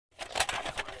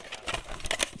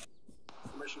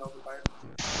open fire?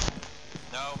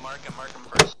 No, mark him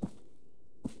first.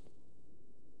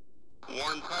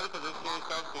 Warren, try to position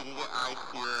yourself so you can get eyes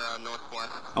to your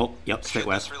northwest. Oh, yep, straight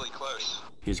west. That's really close.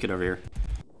 He's good over here.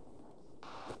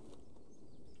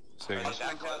 Say,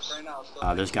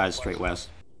 There's guys straight west.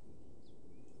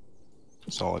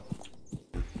 solid.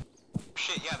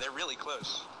 Shit, yeah, they're really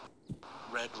close.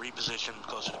 Red, reposition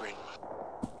closer to green.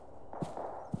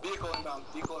 Vehicle inbound,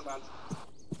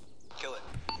 Kill it.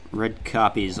 Red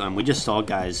copies. We just saw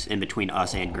guys in between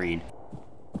us and green.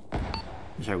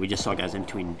 Sorry, we just saw guys in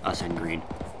between us and green.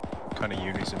 What kind of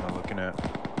unis am I looking at?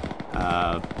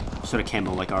 Sort of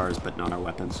camo like ours, but not our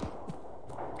weapons.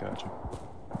 Gotcha.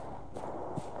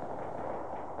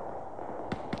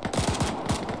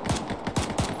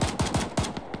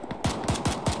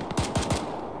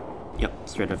 Yep,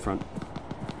 straight up front.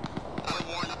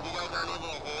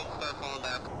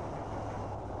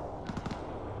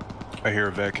 I hear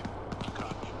a Vic.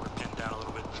 Copy, we're pinned down a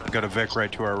little bit. Got a Vic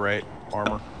right to our right.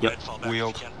 Armor. Yep. Red, fall back if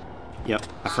Wheeled. you can. Yep,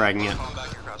 I'm fragging it. Fall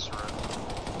back across the road.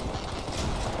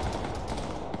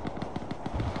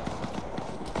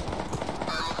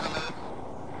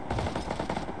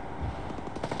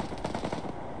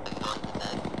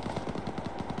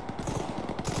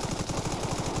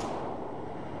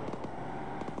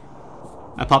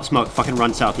 I pop smoke. Fucking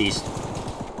run southeast.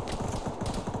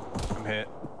 I'm hit.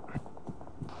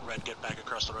 Red, get back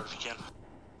across the road if you can.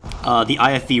 The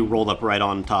IFV rolled up right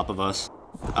on top of us.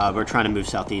 We're trying to move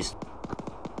southeast.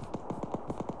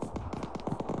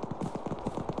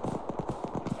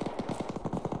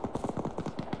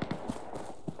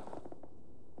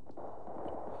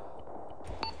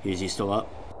 Is he still up?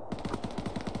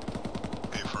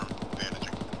 Affirm,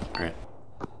 bandaging. Alright.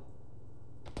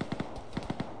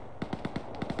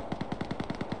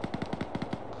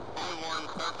 Warren,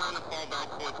 start trying to fall back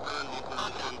towards enemy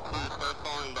position. Please start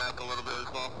falling back a little bit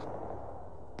as well.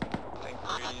 I think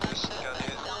Brady just got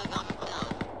hit.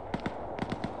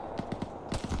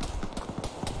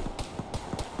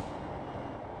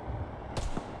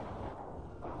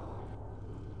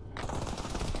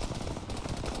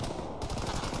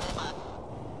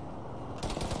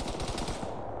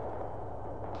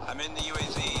 I'm in the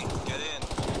UAZ. Get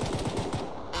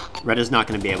in. Red is not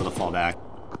going to be able to fall back.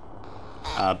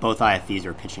 Both IFVs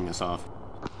are pitching us off.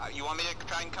 You want me to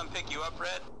try and come pick you up,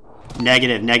 Red?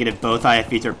 Negative, negative. Both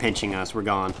IFVs are pinching us. We're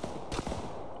gone.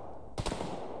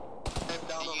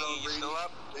 Down the road, You still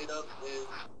up? Straight up is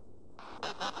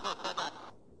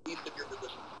east of your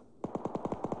position.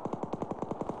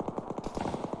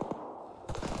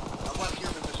 I'm left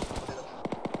your position.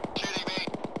 Shooting me.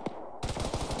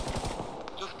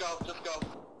 Just go.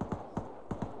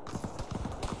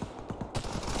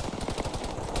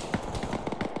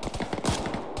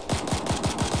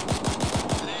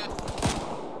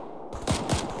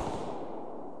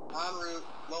 En route,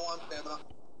 low on stamina.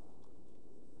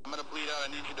 I'm gonna bleed out.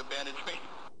 I need you to bandage me.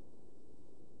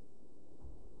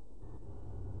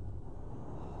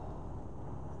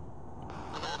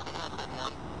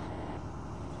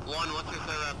 One, what's your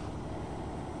setup?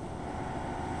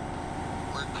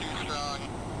 We're too strong.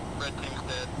 Red team's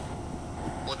dead.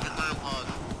 What's your current pause?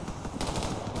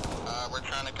 We're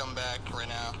trying to come back right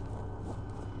now.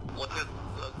 What's your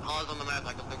pause on the map?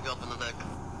 I can pick you up in the Vic.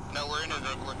 No, we're in a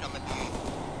Vic. We're coming to you.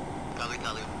 Copy.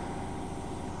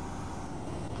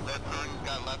 Red team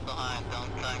got left behind. Don't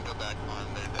try and go back on.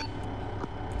 They're dead.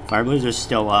 Fire Blizzard's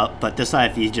still up, but this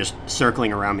IFV is just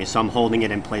circling around me, so I'm holding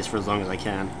it in place for as long as I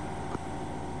can.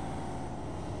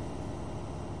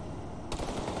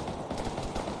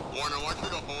 Warren, I want you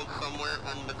to hold somewhere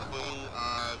in between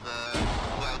the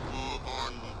CID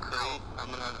and crate.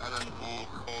 I'm gonna hold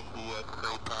the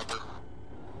crate proper.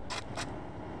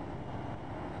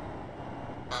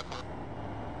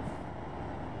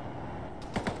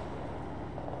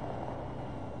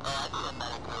 I see a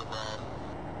medic over